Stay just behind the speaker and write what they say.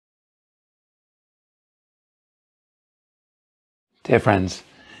Dear friends,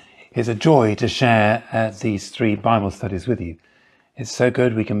 it's a joy to share these 3 Bible studies with you. It's so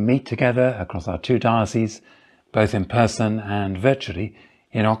good we can meet together across our 2 dioceses, both in person and virtually,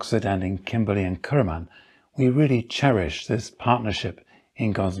 in Oxford and in Kimberley and Curraman. We really cherish this partnership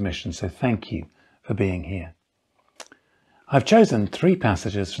in God's mission, so thank you for being here. I've chosen 3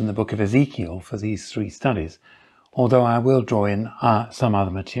 passages from the book of Ezekiel for these 3 studies, although I will draw in some other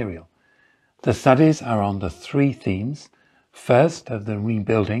material. The studies are on the 3 themes. First, of the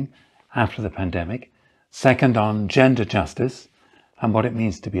rebuilding after the pandemic. Second, on gender justice and what it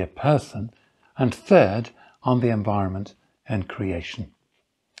means to be a person. And third, on the environment and creation.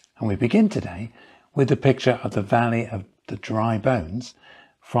 And we begin today with the picture of the valley of the dry bones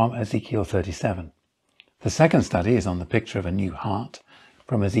from Ezekiel 37. The second study is on the picture of a new heart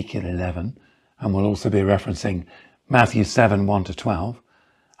from Ezekiel 11, and we'll also be referencing Matthew 7, 1 to 12.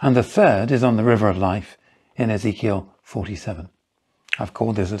 And the third is on the river of life in Ezekiel 47. I've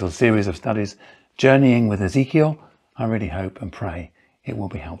called this little series of studies Journeying with Ezekiel. I really hope and pray it will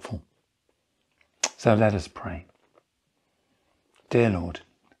be helpful. So let us pray. Dear Lord,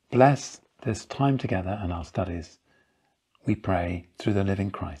 bless this time together and our studies. We pray through the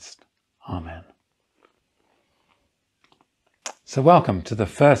living Christ. Amen. So welcome to the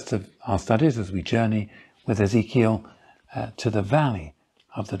first of our studies as we journey with Ezekiel to the valley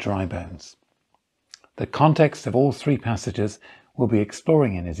of the dry bones. The context of all 3 passages we'll be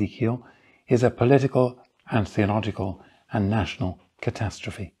exploring in Ezekiel is a political and theological and national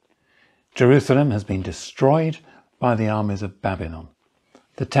catastrophe. Jerusalem has been destroyed by the armies of Babylon.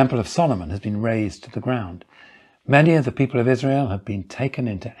 The Temple of Solomon has been razed to the ground. Many of the people of Israel have been taken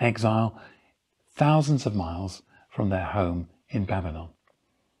into exile thousands of miles from their home in Babylon.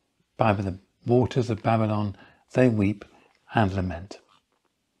 By the waters of Babylon they weep and lament.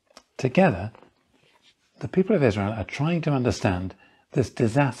 Together, the people of Israel are trying to understand this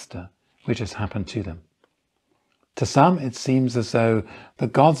disaster which has happened to them. To some, it seems as though the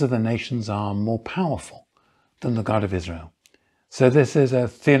gods of the nations are more powerful than the God of Israel. So this is a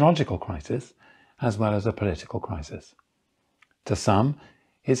theological crisis as well as a political crisis. To some,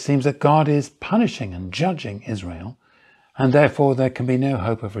 it seems that God is punishing and judging Israel, and therefore there can be no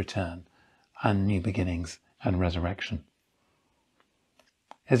hope of return and new beginnings and resurrection.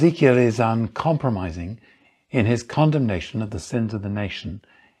 Ezekiel is uncompromising in his condemnation of the sins of the nation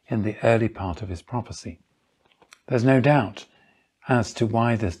in the early part of his prophecy. There's no doubt as to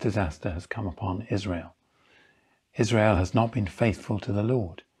why this disaster has come upon Israel. Israel has not been faithful to the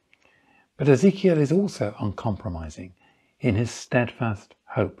Lord. But Ezekiel is also uncompromising in his steadfast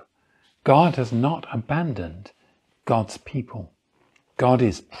hope. God has not abandoned God's people. God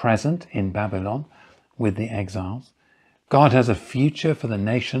is present in Babylon with the exiles. God has a future for the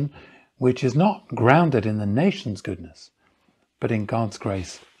nation which is not grounded in the nation's goodness, but in God's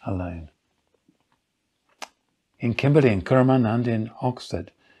grace alone. In Kimberley and Curraman and in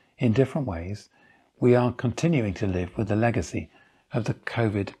Oxford, in different ways, we are continuing to live with the legacy of the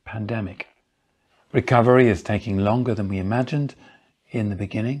COVID pandemic. Recovery is taking longer than we imagined in the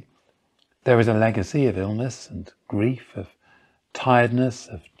beginning. There is a legacy of illness and grief, of tiredness,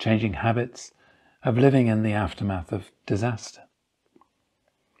 of changing habits, of living in the aftermath of disaster.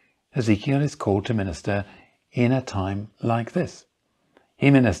 Ezekiel is called to minister in a time like this.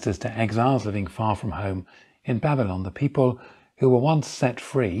 He ministers to exiles living far from home in Babylon, the people who were once set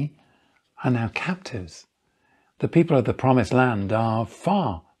free are now captives. The people of the promised land are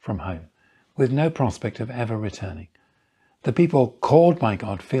far from home, with no prospect of ever returning. The people called by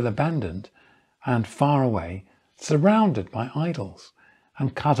God feel abandoned and far away, surrounded by idols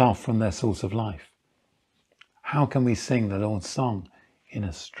and cut off from their source of life. How can we sing the Lord's song in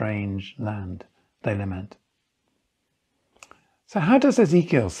a strange land? They lament. So how does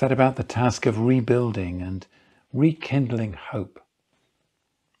Ezekiel set about the task of rebuilding and rekindling hope?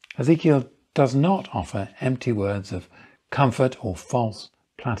 Ezekiel does not offer empty words of comfort or false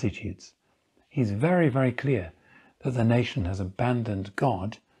platitudes. He's very, very clear that the nation has abandoned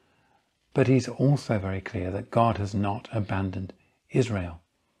God, but he's also very clear that God has not abandoned Israel.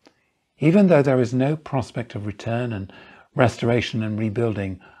 Even though there is no prospect of return and restoration and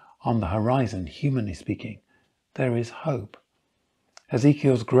rebuilding on the horizon, humanly speaking, there is hope.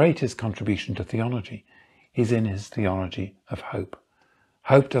 Ezekiel's greatest contribution to theology is in his theology of hope.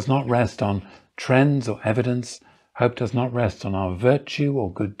 Hope does not rest on trends or evidence. Hope does not rest on our virtue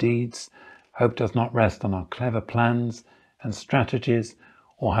or good deeds. Hope does not rest on our clever plans and strategies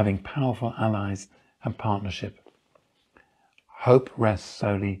or having powerful allies and partnership. Hope rests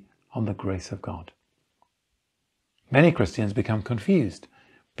solely on the grace of God. Many Christians become confused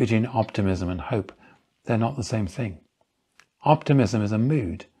between optimism and hope. They're not the same thing. Optimism is a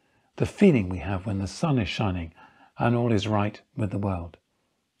mood, the feeling we have when the sun is shining and all is right with the world.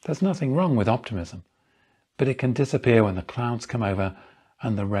 There's nothing wrong with optimism, but it can disappear when the clouds come over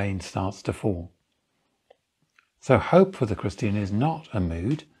and the rain starts to fall. So hope for the Christian is not a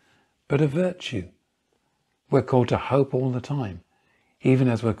mood, but a virtue. We're called to hope all the time, even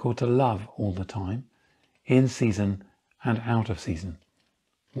as we're called to love all the time, in season and out of season.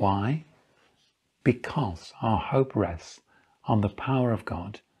 Why? Because our hope rests on the power of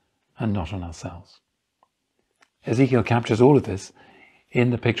God and not on ourselves. Ezekiel captures all of this in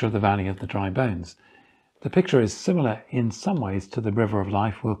the picture of the valley of the dry bones. The picture is similar in some ways to the river of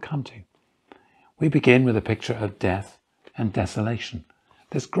life we'll come to. We begin with a picture of death and desolation.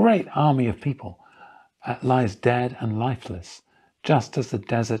 This great army of people lies dead and lifeless, just as the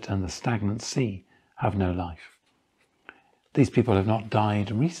desert and the stagnant sea have no life. These people have not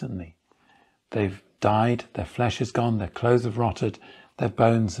died recently. They've died, their flesh is gone, their clothes have rotted, their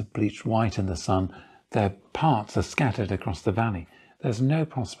bones have bleached white in the sun, their parts are scattered across the valley. There's no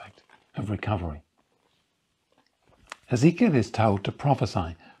prospect of recovery. Ezekiel is told to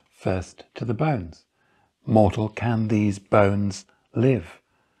prophesy first to the bones. Mortal, can these bones live?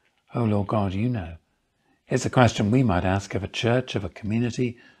 Oh Lord God, you know. It's a question we might ask of a church, of a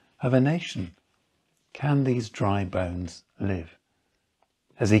community, of a nation. Can these dry bones live?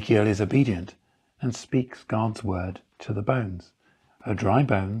 Ezekiel is obedient and speaks God's word to the bones. O dry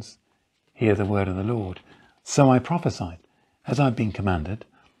bones, hear the word of the Lord. So I prophesied, as I'd been commanded,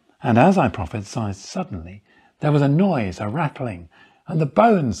 and as I prophesied, suddenly there was a noise, a rattling, and the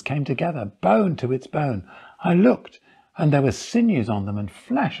bones came together, bone to its bone. I looked, and there were sinews on them, and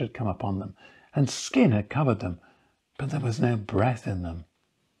flesh had come upon them, and skin had covered them, but there was no breath in them.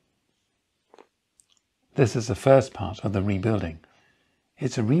 This is the first part of the rebuilding.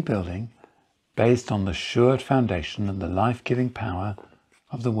 It's a rebuilding based on the sure foundation and the life-giving power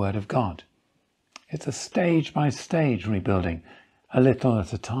of the Word of God. It's a stage-by-stage rebuilding, a little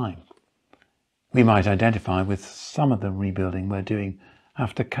at a time. We might identify with some of the rebuilding we're doing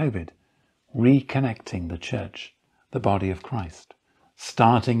after COVID, reconnecting the church, the body of Christ,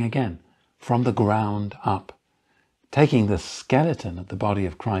 starting again from the ground up, taking the skeleton of the body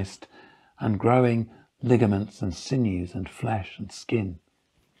of Christ and growing ligaments and sinews and flesh and skin.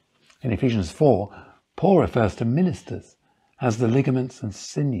 In Ephesians 4, Paul refers to ministers as the ligaments and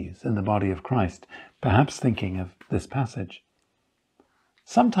sinews in the body of Christ, perhaps thinking of this passage.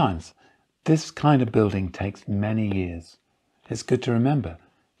 Sometimes this kind of building takes many years. It's good to remember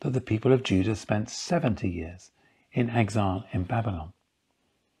that the people of Judah spent 70 years in exile in Babylon.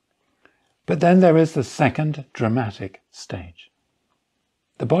 But then there is the second dramatic stage.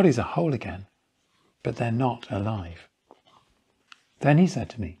 The bodies are whole again, but they're not alive. Then he said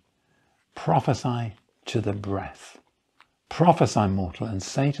to me, prophesy to the breath. Prophesy, mortal, and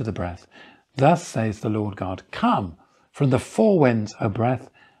say to the breath, thus says the Lord God, come from the four winds, O breath,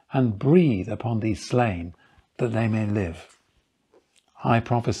 and breathe upon these slain, that they may live. I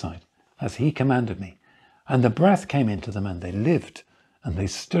prophesied, as he commanded me, and the breath came into them, and they lived, and they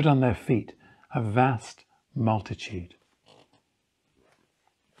stood on their feet, a vast multitude.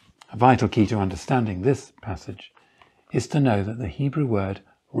 A vital key to understanding this passage is to know that the Hebrew word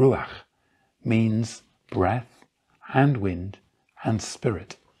ruach means breath and wind and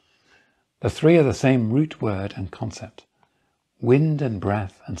spirit. The three are the same root word and concept. Wind and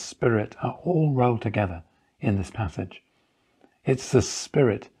breath and spirit are all rolled together in this passage. It's the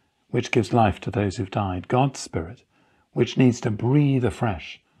spirit which gives life to those who've died, God's spirit, which needs to breathe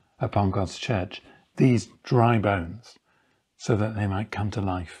afresh upon God's church, these dry bones, so that they might come to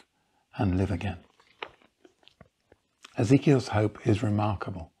life and live again. Ezekiel's hope is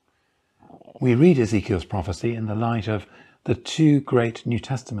remarkable. We read Ezekiel's prophecy in the light of the two great New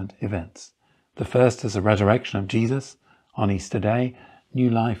Testament events. The first is the resurrection of Jesus. On Easter Day, new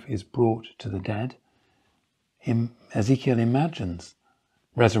life is brought to the dead. Ezekiel imagines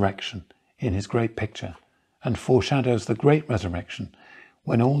resurrection in his great picture and foreshadows the great resurrection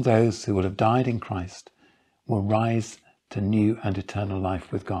when all those who will have died in Christ will rise to new and eternal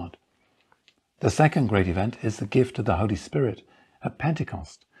life with God. The second great event is the gift of the Holy Spirit at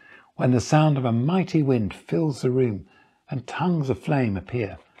Pentecost, when the sound of a mighty wind fills the room and tongues of flame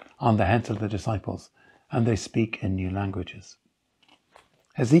appear on the heads of the disciples, and they speak in new languages.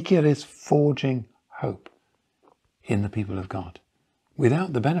 Ezekiel is forging hope in the people of God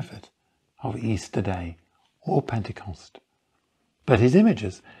without the benefit of Easter Day or Pentecost. But his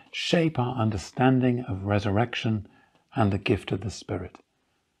images shape our understanding of resurrection and the gift of the Spirit.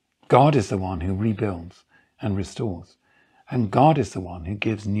 God is the one who rebuilds and restores, and God is the one who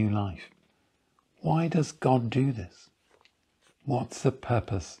gives new life. Why does God do this? What's the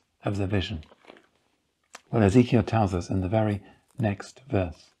purpose of the vision? Well, Ezekiel tells us in the very next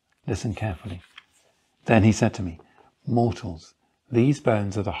verse. Listen carefully. Then he said to me, mortals, these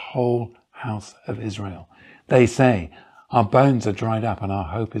bones are the whole house of Israel. They say, our bones are dried up and our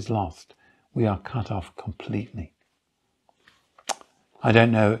hope is lost. We are cut off completely. I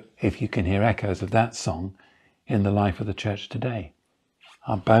don't know if you can hear echoes of that song in the life of the church today.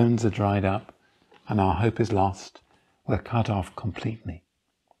 Our bones are dried up and our hope is lost. We're cut off completely.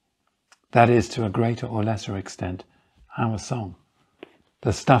 That is, to a greater or lesser extent, our song.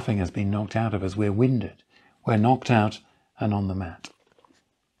 The stuffing has been knocked out of us. We're winded. We're knocked out and on the mat.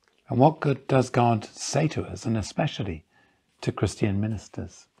 And what good does God say to us, and especially to Christian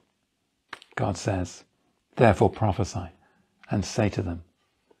ministers? God says, therefore prophesy and say to them,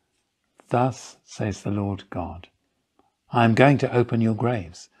 thus says the Lord God, I am going to open your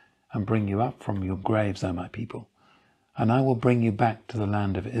graves and bring you up from your graves, O my people, and I will bring you back to the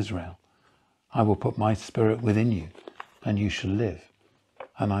land of Israel. I will put my spirit within you, and you shall live,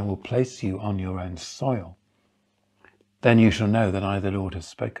 and I will place you on your own soil. Then you shall know that I, the Lord, have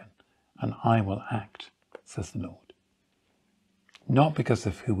spoken, and I will act, says the Lord. Not because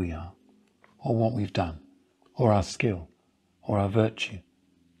of who we are, or what we've done, or our skill, or our virtue,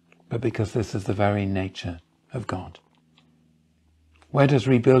 but because this is the very nature of God. Where does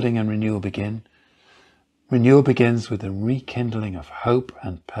rebuilding and renewal begin? Renewal begins with the rekindling of hope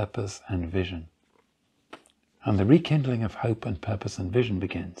and purpose and vision. And the rekindling of hope and purpose and vision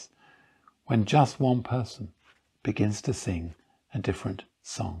begins when just one person begins to sing a different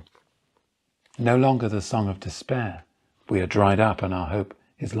song. No longer the song of despair, we are dried up and our hope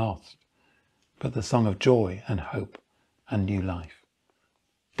is lost, but the song of joy and hope and new life.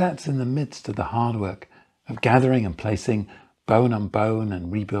 That's in the midst of the hard work of gathering and placing bone on bone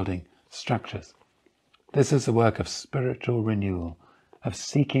and rebuilding structures. This is the work of spiritual renewal, of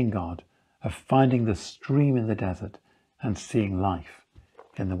seeking God, of finding the stream in the desert and seeing life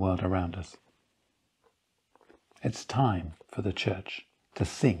in the world around us. It's time for the church to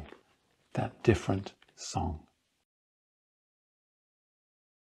sing that different song.